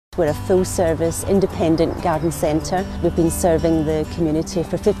We're a full-service, independent garden centre. We've been serving the community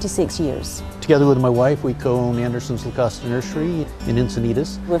for 56 years. Together with my wife, we co-own Anderson's Costa Nursery in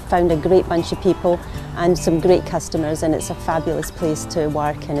Encinitas. We've found a great bunch of people and some great customers, and it's a fabulous place to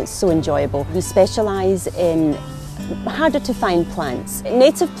work and it's so enjoyable. We specialise in harder to find plants.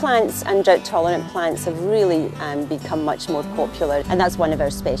 Native plants and drought-tolerant plants have really become much more popular, and that's one of our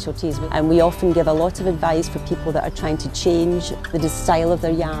specialties. And we often give a lot of advice for people that are trying to change the style of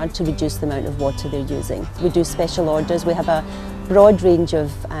their yard to reduce the amount of water they're using. We do special orders. We have a broad range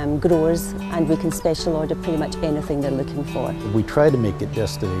of growers, and we can special order pretty much anything they're looking for. We try to make it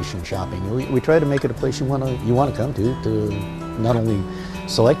destination shopping. We try to make it a place you want to come to not only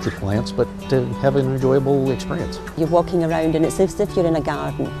select your plants, but to have an enjoyable experience. You're walking around and it's as if you're in a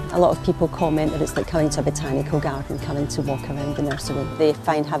garden. A lot of people comment that it's like coming to a botanical garden, coming to walk around the nursery. They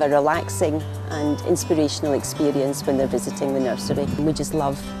have a relaxing and inspirational experience when they're visiting the nursery. We just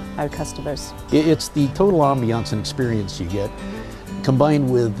love our customers. It's the total ambiance and experience you get,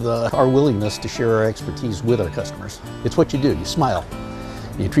 combined with our willingness to share our expertise with our customers. It's what you do, you smile.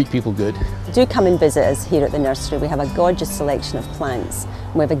 You treat people good. Do come and visit us here at the nursery. We have a gorgeous selection of plants.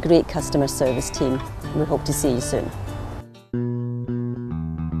 We have a great customer service team. We hope to see you soon.